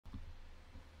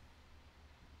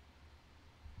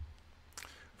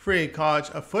free college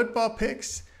football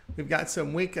picks. We've got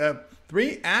some week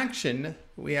 3 action.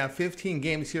 We have 15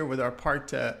 games here with our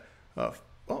part 3.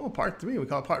 We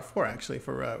call it part 4 actually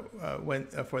for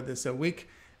this week.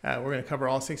 We're going to cover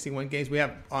all 61 games. We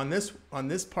have on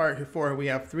this part 4. We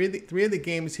have three of the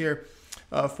games here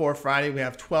for Friday. We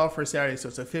have 12 for Saturday, so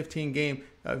it's a 15 game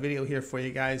video here for you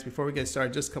guys. Before we get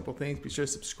started, just a couple things. Be sure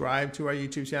to subscribe to our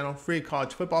YouTube channel. Free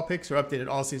college football picks are updated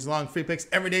all season long. Free picks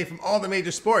every day from all the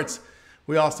major sports.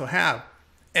 We also have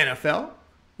NFL.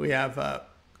 We have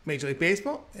Major League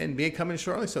Baseball, NBA coming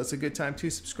shortly, so it's a good time to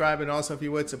subscribe. And also, if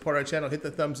you would, support our channel, hit the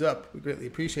thumbs up. We greatly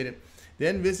appreciate it.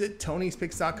 Then visit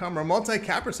Tony'sPicks.com, our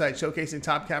multi-capper site showcasing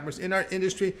top cappers in our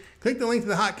industry. Click the link to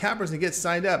the hot cappers and get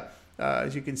signed up.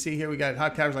 As you can see here, we got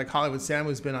hot cappers like Hollywood Sam,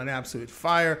 who's been on absolute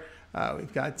fire.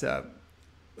 We've got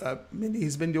Mindy,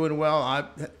 who's been doing well.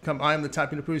 I'm the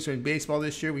top producer in baseball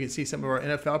this year. We can see some of our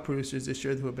NFL producers this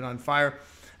year who have been on fire.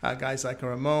 Guys like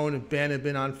Ramon and Ben have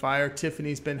been on fire.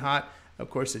 Tiffany's been hot. Of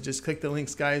course, just click the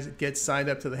links, guys. Get signed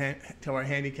up to our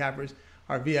handicappers.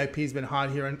 Our VIP's been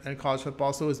hot here in college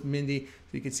football. So is Mindy.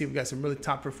 So you can see we've got some really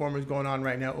top performers going on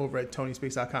right now over at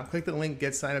Tony'sPicks.com. Click the link,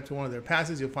 get signed up to one of their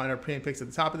passes. You'll find our premium picks at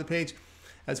the top of the page,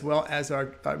 as well as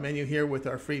our menu here with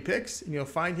our free picks. And you'll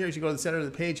find here, as you go to the center of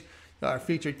the page, our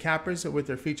featured cappers with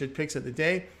their featured picks of the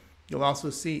day. You'll also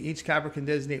see each capper can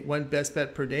designate one best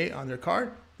bet per day on their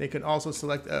card. They can also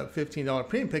select a $15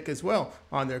 premium pick as well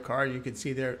on their card. You can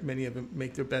see there many of them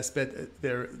make their best bet,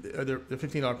 their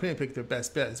 $15 premium pick their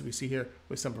best bet, as we see here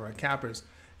with some of our cappers.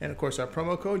 And of course, our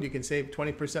promo code, you can save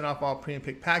 20% off all premium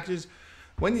pick packages.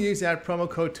 When you use that promo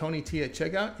code TonyT at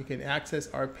checkout, you can access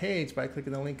our page by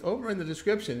clicking the link over in the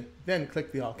description. Then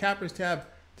click the All Cappers tab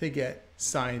to get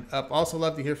signed up. Also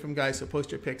love to hear from guys, so post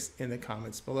your picks in the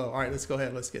comments below. All right, let's go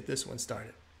ahead. Let's get this one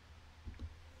started.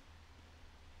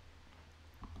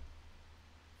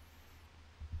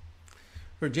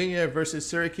 Virginia versus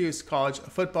Syracuse college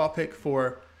football pick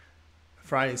for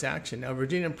Friday's action. Now,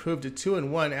 Virginia improved to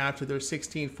 2-1 after their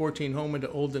 16-14 home win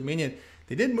to Old Dominion.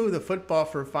 They did move the football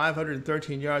for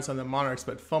 513 yards on the Monarchs,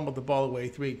 but fumbled the ball away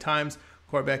 3 times.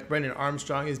 Quarterback Brendan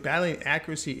Armstrong is battling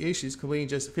accuracy issues, completing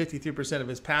just 53% of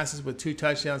his passes with 2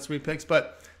 touchdowns, 3 picks,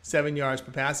 but 7 yards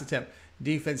per pass attempt.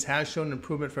 Defense has shown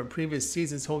improvement from previous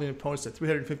seasons, holding opponents to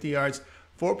 350 yards,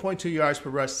 4.2 yards per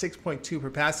rush, 6.2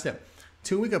 per pass attempt.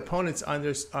 2 weak opponents on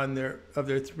their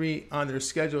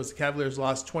schedules. The Cavaliers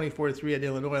lost 24-3 at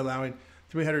Illinois, allowing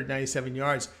 397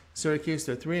 yards. Syracuse,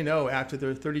 they're 3-0 after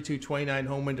their 32-29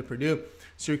 home win to Purdue.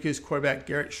 Syracuse quarterback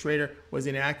Garrett Schrader was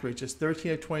inaccurate, just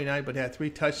 13 of 29, but had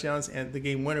 3 touchdowns and the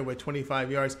game winner with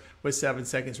 25 yards with 7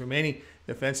 seconds remaining.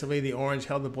 Defensively, the Orange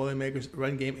held the Boilermakers'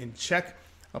 run game in check,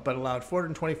 but allowed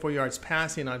 424 yards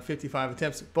passing on 55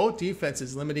 attempts. Both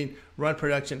defenses limiting run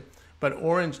production, but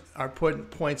Orange are putting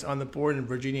points on the board and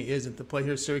Virginia isn't. The play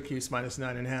here, Syracuse minus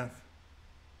 9.5.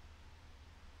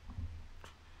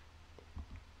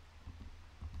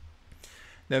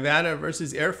 Nevada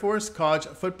versus Air Force college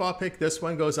football pick. This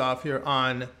one goes off here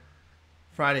on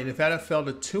Friday. Nevada fell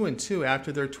to 2-2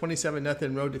 after their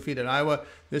 27-0 road defeat at Iowa.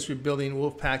 This rebuilding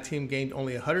Wolfpack team gained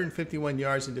only 151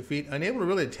 yards in defeat, unable to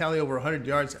really tally over 100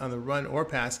 yards on the run or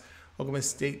pass. Oklahoma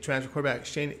State transfer quarterback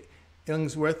Shane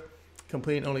Illingsworth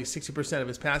completing only 60% of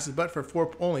his passes, but for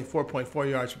only 4.4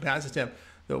 yards per pass attempt.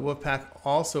 The Wolfpack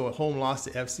also a home loss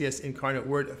to FCS Incarnate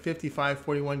Word,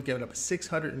 55-41, giving up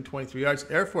 623 yards.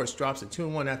 Air Force drops at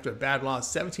 2-1 after a bad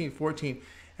loss, 17-14,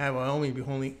 at Wyoming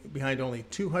behind only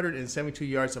 272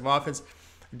 yards of offense.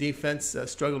 The defense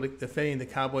struggled defending the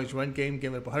Cowboys' run game,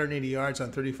 giving up 180 yards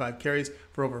on 35 carries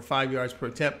for over 5 yards per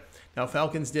attempt. Now,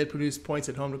 Falcons did produce points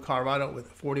at home to Colorado with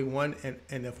 41 and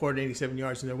 487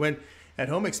 yards in their win. At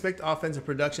home, expect offensive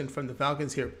production from the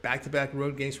Falcons here. Back-to-back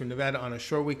road games for Nevada on a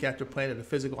short week after playing at a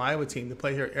physical Iowa team. The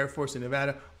play here, Air Force in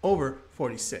Nevada, over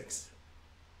 46.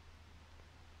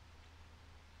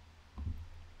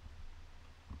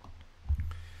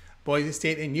 Boise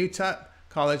State and Utah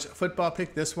college football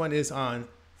pick. This one is on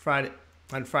Friday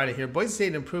here. Boise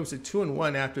State improves to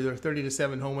 2-1 after their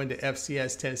 30-7 home win to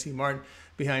FCS Tennessee Martin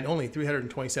behind only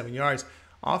 327 yards.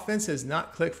 Offense has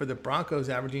not clicked for the Broncos,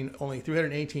 averaging only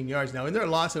 318 yards. Now, in their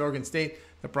loss at Oregon State,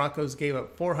 the Broncos gave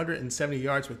up 470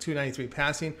 yards with 293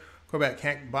 passing. Quarterback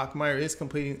Hank Bachmeier is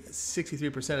completing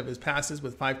 63% of his passes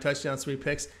with 5 touchdowns, 3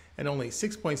 picks, and only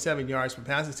 6.7 yards per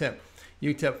pass attempt.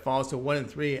 UTEP falls to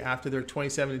 1-3 after their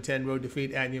 27-10 road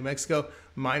defeat at New Mexico.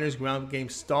 Miners' ground game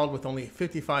stalled with only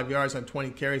 55 yards on 20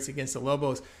 carries against the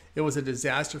Lobos. It was a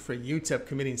disaster for UTEP,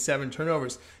 committing 7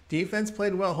 turnovers. Defense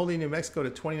played well, holding New Mexico to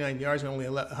 29 yards and only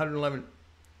 111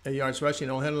 yards rushing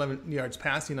and 111 yards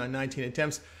passing on 19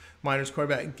 attempts. Miners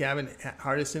quarterback Gavin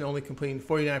Hardison only completing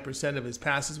 49% of his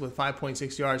passes with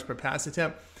 5.6 yards per pass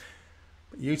attempt.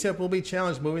 UTEP will be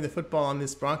challenged moving the football on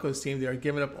this Broncos team. They are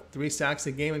giving up 3 sacks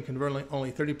a game and converting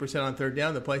only 30% on third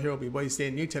down. The play here will be Boise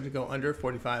State and UTEP to go under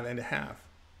 45.5.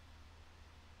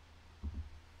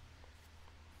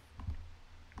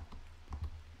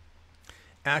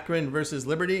 Akron versus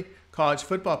Liberty college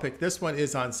football pick. This one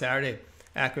is on Saturday.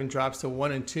 Akron drops to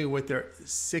 1-2 with their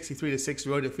 63-6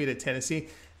 road defeat at Tennessee.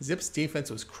 Zip's defense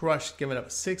was crushed, giving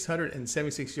up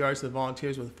 676 yards to the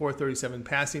Volunteers with 437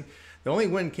 passing. The only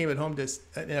win came at home to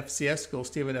an FCS school,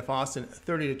 Stephen F. Austin,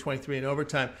 30-23 in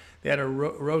overtime. They had a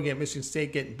road game at Michigan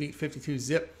State getting beat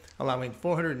 52-zip, allowing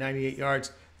 498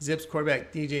 yards. Zip's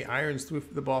quarterback DJ Irons threw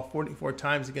the ball 44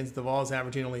 times against the Vols,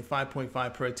 averaging only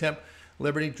 5.5 per attempt.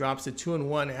 Liberty drops to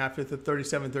 2-1 after the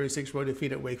 37-36 road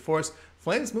defeat at Wake Forest.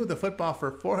 Flames moved the football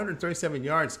for 437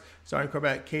 yards. Starting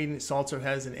quarterback Caden Salter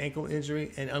has an ankle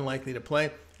injury and unlikely to play.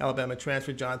 Alabama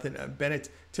transfer Jonathan Bennett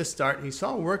to start. He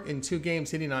saw work in 2 games,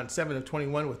 hitting on 7 of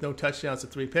 21 with no touchdowns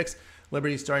and 3 picks.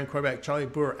 Liberty starting quarterback Charlie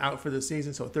Brewer out for the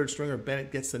season, so third stringer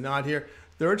Bennett gets the nod here.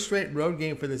 Third straight road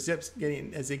game for the Zips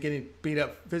as they getting beat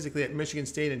up physically at Michigan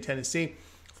State and Tennessee.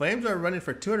 Flames are running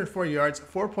for 204 yards,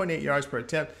 4.8 yards per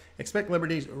attempt. Expect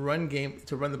Liberty's run game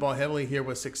to run the ball heavily here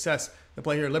with success. The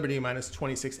play here, Liberty minus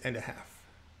 26.5.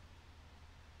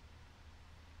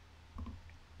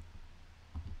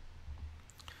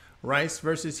 Rice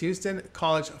versus Houston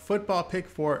college football pick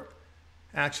for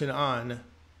action on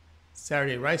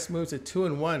Saturday. Rice moves to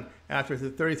 2-1 after the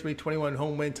 33-21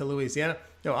 home win to Louisiana.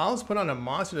 Now, Owls put on a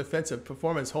monster defensive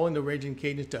performance, holding the Raging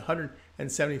Cajuns to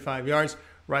 175 yards.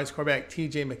 Rice quarterback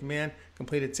T.J. McMahon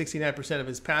completed 69% of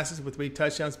his passes with 3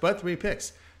 touchdowns, but 3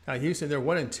 picks. Now, Houston, they're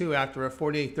 1-2 after a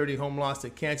 48-30 home loss to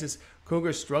Kansas.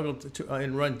 Cougars struggled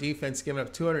in run defense, giving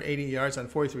up 280 yards on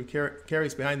 43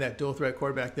 carries behind that dual-threat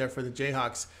quarterback there for the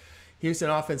Jayhawks. Houston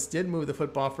offense did move the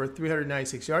football for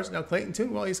 396 yards. Now, Clayton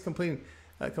Tune, well, he's completed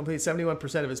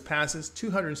 71% of his passes,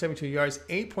 272 yards,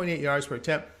 8.8 yards per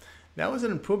attempt. That was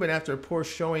an improvement after a poor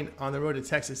showing on the road to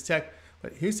Texas Tech.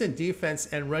 But Houston defense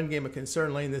and run game a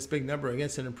concern, laying this big number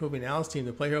against an improving Owls team.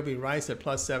 The play here will be Rice at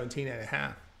plus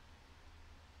 17.5.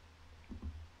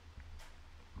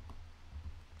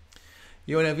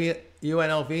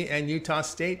 UNLV and Utah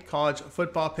State college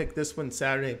football pick this one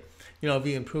Saturday.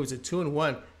 UNLV improves to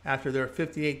 2-1 after their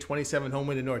 58-27 home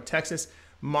win in North Texas.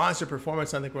 Monster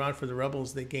performance on the ground for the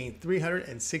Rebels. They gained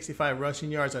 365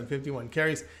 rushing yards on 51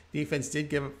 carries. Defense did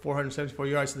give up 474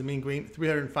 yards to the Mean Green,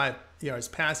 305 yards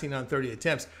passing on 30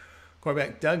 attempts.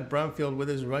 Quarterback Doug Brumfield with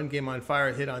his run game on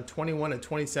fire hit on 21 of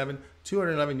 27,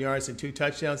 211 yards and 2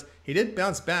 touchdowns. He did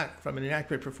bounce back from an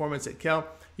inaccurate performance at Cal.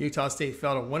 Utah State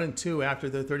fell to 1-2 after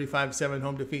their 35-7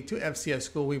 home defeat to FCS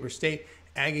school Weber State.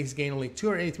 Aggies gained only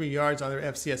 283 yards on their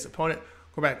FCS opponent.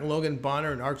 Quarterback Logan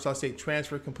Bonner, an Arkansas State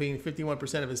transfer, completing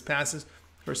 51% of his passes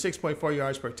for 6.4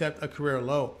 yards per attempt, a career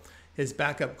low. His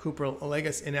backup, Cooper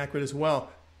Legas, inaccurate as well,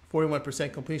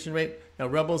 41% completion rate. Now,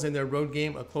 Rebels in their road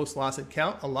game, a close loss at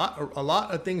Cal. A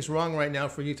lot of things wrong right now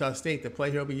for Utah State. The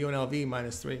play here will be UNLV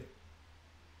minus 3.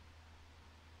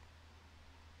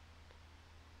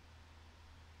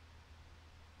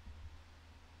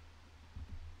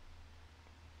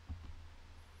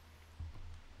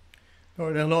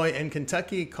 Northern Illinois and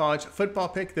Kentucky college football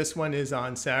pick. This one is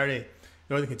on Saturday.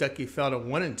 Northern Kentucky fell to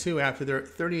 1-2 after their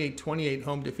 38-28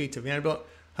 home defeat to Vanderbilt.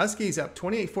 Huskies up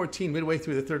 28-14 midway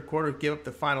through the third quarter, give up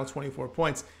the final 24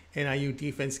 points. NIU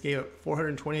defense gave up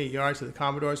 428 yards to the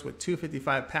Commodores with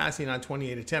 255 passing on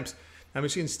 28 attempts. Now,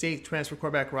 Michigan State transfer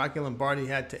quarterback Rocky Lombardi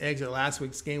had to exit last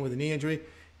week's game with a knee injury.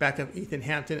 Backup Ethan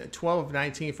Hampton at 12 of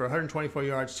 19 for 124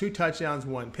 yards, 2 touchdowns,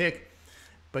 1 pick.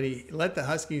 But he led the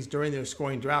Huskies during their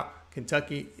scoring drought.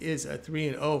 Kentucky is a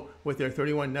 3-0 with their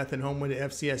 31-0 home win at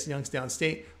FCS Youngstown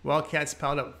State. Wildcats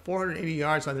piled up 480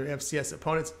 yards on their FCS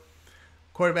opponents.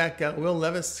 Quarterback Will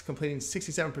Levis completing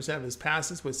 67% of his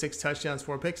passes with 6 touchdowns,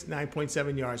 4 picks,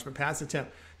 9.7 yards per pass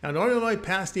attempt. Now, Northern Illinois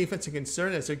pass defense is a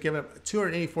concern as they're giving up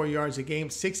 284 yards a game,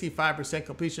 65%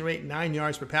 completion rate, 9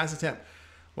 yards per pass attempt.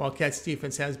 Wildcats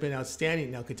defense has been outstanding.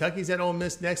 Now, Kentucky's at Ole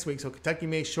Miss next week, so Kentucky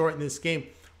may shorten this game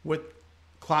with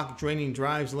clock draining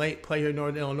drives late. Play here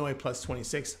Northern Illinois plus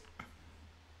 26.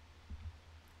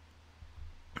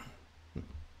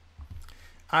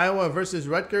 Iowa versus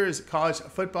Rutgers college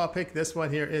football pick. This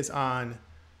one here is on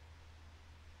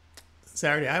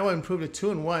Saturday. Iowa improved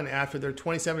to 2-1 after their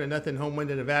 27-0 home win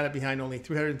to Nevada behind only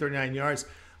 339 yards.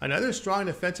 Another strong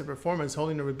defensive performance,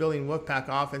 holding the rebuilding Wolfpack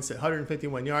offense at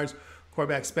 151 yards.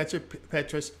 Quarterback Spencer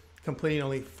Petras completing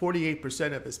only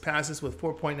 48% of his passes with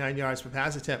 4.9 yards per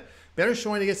pass attempt. Better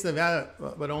showing against Nevada,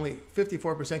 but only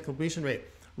 54% completion rate.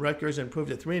 Rutgers improved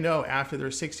to 3-0 after their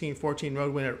 16-14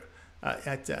 road win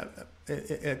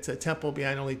at Temple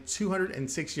behind only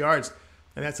 206 yards,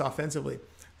 and that's offensively.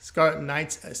 Scarlet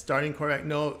Knights starting quarterback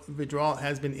Noah Vidral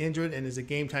has been injured and is a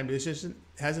game-time decision.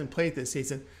 Hasn't played this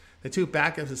season. The two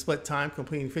backups have split time,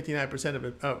 completing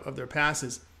 59% of their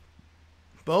passes.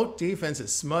 Both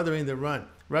defenses smothering the run.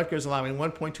 Rutgers allowing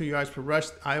 1.2 yards per rush,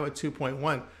 Iowa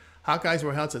 2.1. Hawkeyes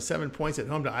were held to 7 points at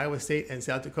home to Iowa State and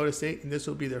South Dakota State, and this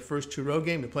will be their first two road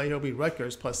game. The play here will be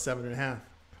Rutgers plus 7.5.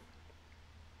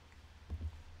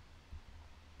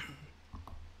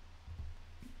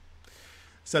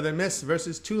 Southern Miss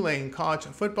versus Tulane college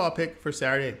football pick for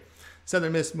Saturday.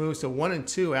 Southern Miss moves to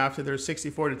 1-2 after their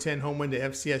 64-10 home win to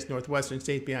FCS Northwestern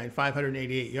State behind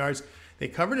 588 yards. They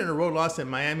covered in a road loss at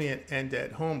Miami and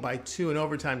at home by 2 in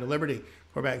overtime to Liberty.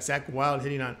 Quarterback Zach Wild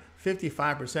hitting on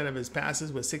 55% of his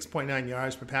passes with 6.9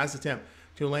 yards per pass attempt.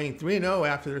 Tulane 3-0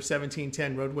 after their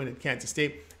 17-10 road win at Kansas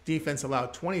State. Defense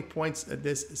allowed 20 points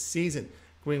this season.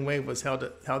 Green Wave was held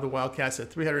the Wildcats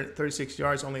at 336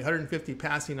 yards, only 150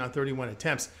 passing on 31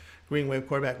 attempts. Green Wave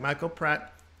quarterback Michael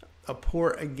Pratt, a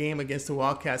poor game against the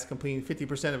Wildcats, completing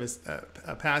 50% of his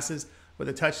passes with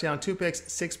a touchdown, 2 picks,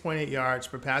 6.8 yards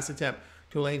per pass attempt.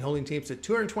 Tulane holding teams to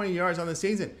 220 yards on the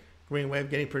season. Green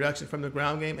Wave getting production from the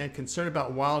ground game and concerned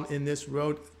about Wild in this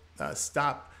road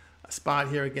spot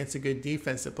here against a good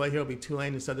defense. The play here will be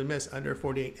Tulane and Southern Miss under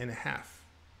 48.5.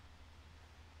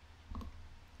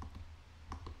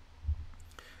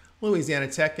 Louisiana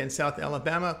Tech and South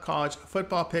Alabama college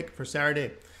football pick for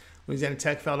Saturday. Louisiana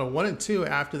Tech fell to 1-2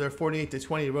 after their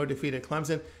 48-20 road defeat at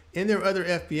Clemson. In their other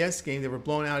FBS game, they were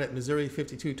blown out at Missouri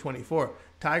 52-24.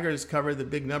 Tigers covered the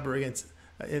big number against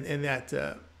in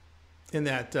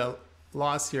that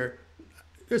loss here.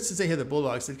 Just to say here, the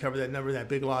Bulldogs did cover that number, that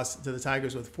big loss to the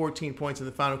Tigers with 14 points in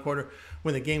the final quarter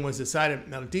when the game was decided.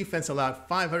 Now, the defense allowed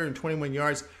 521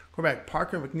 yards. Quarterback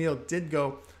Parker McNeil did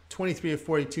go 23 of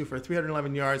 42 for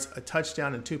 311 yards, a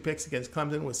touchdown, and 2 picks against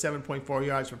Clemson with 7.4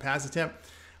 yards per pass attempt.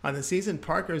 On the season,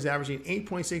 Parker is averaging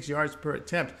 8.6 yards per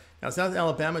attempt. Now, South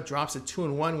Alabama drops to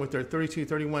 2-1 with their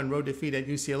 32-31 road defeat at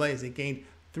UCLA as they gained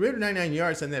 399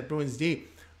 yards on that Bruins D.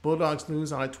 Bulldogs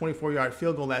lose on a 24-yard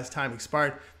field goal as time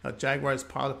expired. Now, Jaguars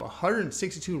piled up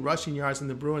 162 rushing yards on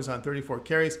the Bruins on 34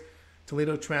 carries.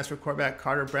 Toledo transfer quarterback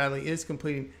Carter Bradley is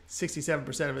completing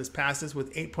 67% of his passes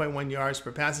with 8.1 yards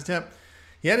per pass attempt.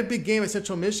 He had a big game at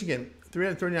Central Michigan,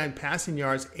 339 passing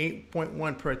yards,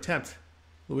 8.1 per attempt.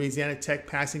 Louisiana Tech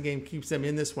passing game keeps them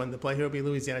in this one. The play here will be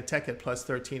Louisiana Tech at plus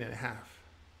 13.5.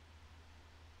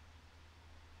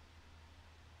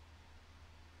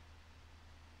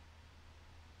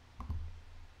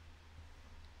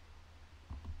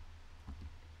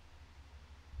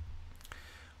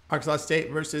 Arkansas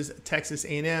versus Texas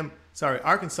A&M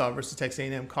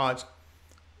college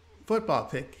football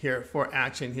pick here for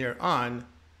action here on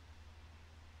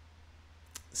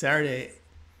Saturday.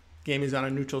 Game is on a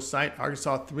neutral site.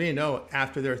 Arkansas 3-0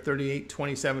 after their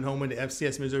 38-27 home win to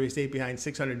FCS Missouri State behind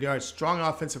 600 yards. Strong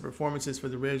offensive performances for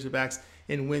the Razorbacks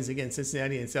in wins against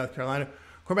Cincinnati and South Carolina.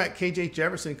 Quarterback KJ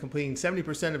Jefferson completing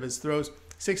 70% of his throws,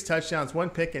 6 touchdowns, 1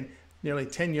 pick, and nearly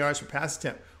 10 yards per pass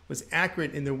attempt. Was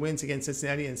accurate in their wins against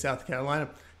Cincinnati and South Carolina.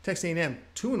 Texas A&M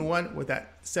 2-1 with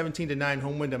that 17-9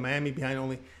 home win to Miami behind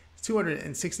only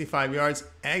 265 yards.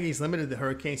 Aggies limited the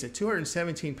Hurricanes to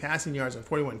 217 passing yards on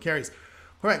 41 carries.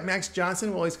 Quarterback Max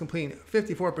Johnson, while he's completing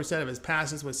 54% of his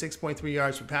passes with 6.3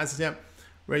 yards per pass attempt.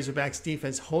 Razorbacks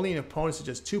defense holding opponents to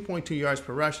just 2.2 yards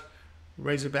per rush.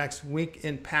 Razorbacks weak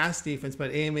in pass defense,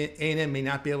 but A&M may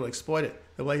not be able to exploit it.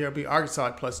 The play here will be Arkansas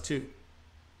at plus 2.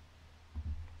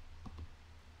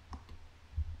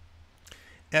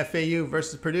 FAU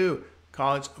versus Purdue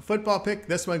college football pick.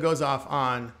 This one goes off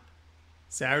on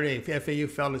Saturday. FAU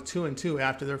fell to 2-2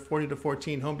 after their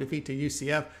 40-14 home defeat to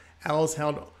UCF. Owls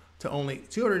held to only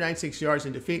 296 yards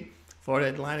in defeat. Florida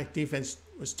Atlantic defense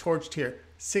was torched here.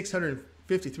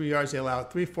 653 yards. They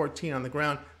allowed 314 on the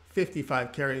ground,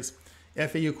 55 carries.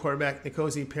 FAU quarterback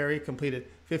N'Kosi Perry completed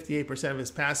 58% of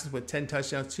his passes with 10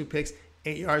 touchdowns, 2 picks,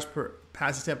 8 yards per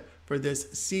pass attempt for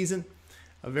this season.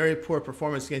 A very poor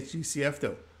performance against UCF,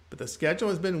 though. But the schedule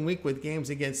has been weak with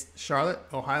games against Charlotte,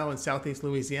 Ohio, and Southeast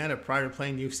Louisiana prior to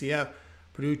playing UCF.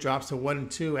 Purdue drops to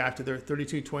 1-2 after their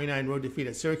 32-29 road defeat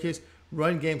at Syracuse.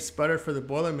 Run game sputter for the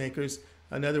Boilermakers.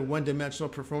 Another one-dimensional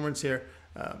performance here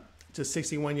to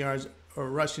 61 yards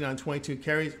or rushing on 22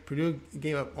 carries. Purdue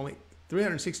gave up only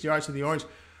 306 yards to the Orange.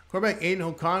 Quarterback Aiden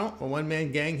O'Connell, a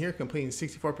one-man gang here, completing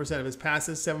 64% of his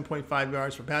passes, 7.5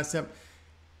 yards per pass attempt.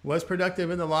 Was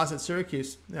productive in the loss at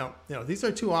Syracuse. Now, these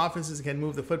are two offenses that can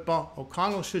move the football.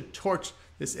 O'Connell should torch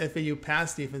this FAU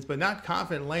pass defense, but not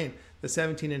confident lane. the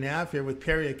 17.5 here with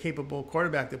Perry, a capable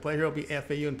quarterback. The play here will be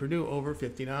FAU and Purdue over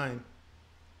 59.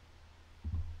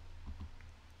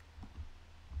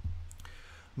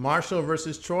 Marshall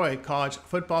versus Troy, college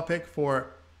football pick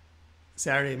for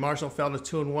Saturday. Marshall fell to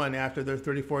 2-1 after their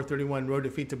 34-31 road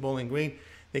defeat to Bowling Green.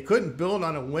 They couldn't build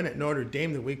on a win at Notre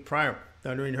Dame the week prior.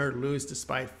 Thundering Herd lose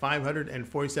despite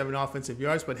 547 offensive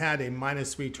yards, but had a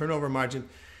 -3 turnover margin.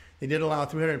 They did allow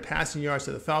 300 passing yards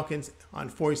to the Falcons on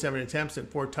 47 attempts and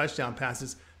 4 touchdown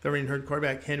passes. Thundering Herd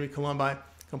quarterback Henry Colombi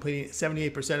completing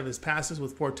 78% of his passes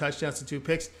with 4 touchdowns and 2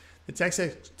 picks. The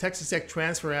Texas Tech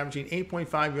transfer averaging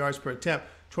 8.5 yards per attempt.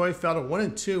 Troy fell to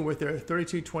 1-2 with their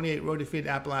 32-28 road defeat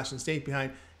at Appalachian State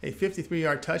behind a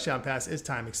 53-yard touchdown pass as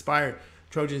time expired.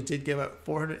 Trojans did give up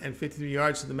 453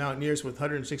 yards to the Mountaineers with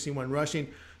 161 rushing.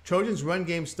 Trojans' run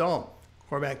game stalled.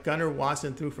 Quarterback Gunnar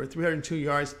Watson threw for 302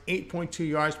 yards, 8.2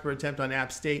 yards per attempt on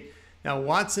App State. Now,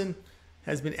 Watson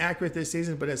has been accurate this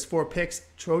season, but has 4 picks.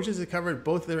 Trojans have covered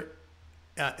both their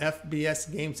FBS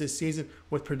games this season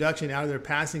with production out of their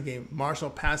passing game. Marshall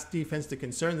pass defense to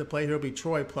concern. The play here will be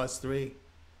Troy +3.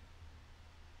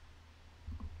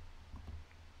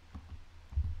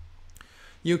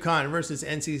 UConn versus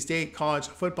NC State, college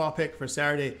football pick for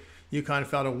Saturday. UConn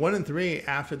fell to 1-3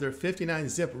 after their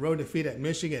 59-zip road defeat at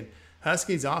Michigan.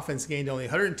 Huskies offense gained only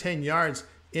 110 yards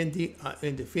in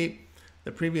defeat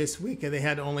the previous week, and they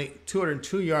had only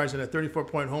 202 yards in a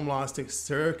 34-point home loss to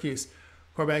Syracuse.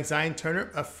 Quarterback Zion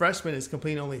Turner, a freshman, is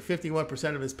completing only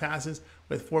 51% of his passes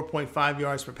with 4.5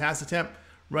 yards per pass attempt.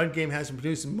 Run game hasn't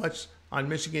produced much on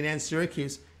Michigan and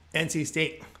Syracuse. NC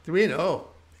State 3-0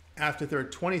 after their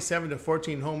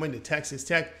 27-14 home win to Texas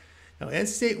Tech. Now, NC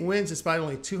State wins despite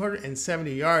only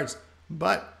 270 yards,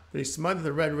 but they smothered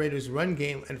the Red Raiders' run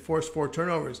game and forced 4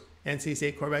 turnovers. NC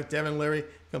State quarterback Devin Leary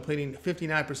completing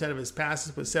 59% of his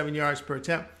passes with 7 yards per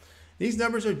attempt. These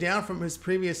numbers are down from his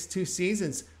previous 2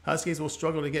 seasons. Huskies will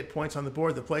struggle to get points on the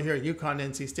board. The play here at UConn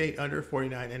NC State under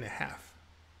 49.5.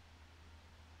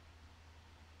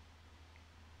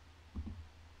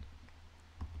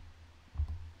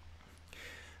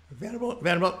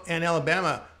 Vanderbilt and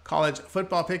Alabama college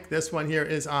football pick. This one here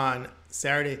is on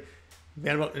Saturday.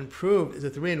 Vanderbilt improved as a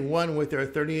 3-1 with their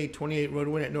 38-28 road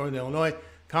win at Northern Illinois.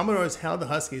 Commodores held the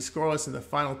Huskies scoreless in the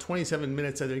final 27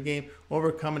 minutes of their game,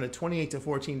 overcoming a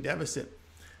 28-14 deficit.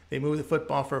 They moved the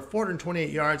football for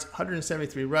 428 yards,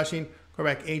 173 rushing.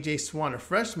 Quarterback A.J. Swan, a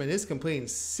freshman, is completing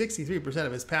 63%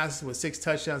 of his passes with 6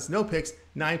 touchdowns, no picks,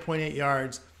 9.8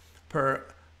 yards per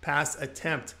pass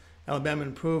attempt. Alabama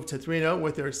improved to 3-0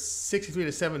 with their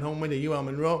 63-7 home win to UL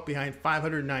Monroe behind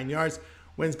 509 yards.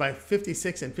 Wins by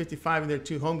 56 and 55 in their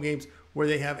 2 home games, where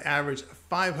they have averaged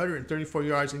 534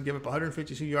 yards and give up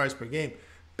 152 yards per game.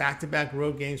 Back-to-back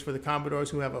road games for the Commodores,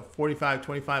 who have a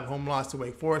 45-25 home loss to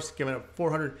Wake Forest, giving up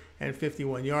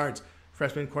 451 yards.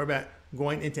 Freshman quarterback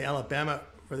going into Alabama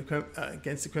for the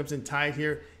against the Crimson Tide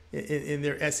here in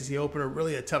their SEC opener.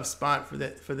 Really a tough spot for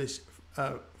this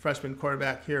freshman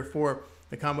quarterback here for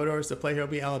the Commodores. The play here will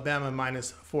be Alabama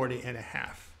 -40.5.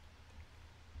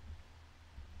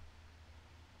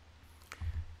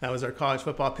 That was our college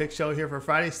football pick show here for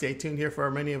Friday. Stay tuned here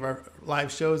for many of our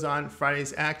live shows on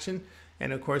Friday's action.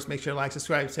 And, of course, make sure to like,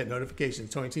 subscribe, set notifications.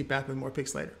 Tony T back with more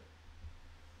picks later.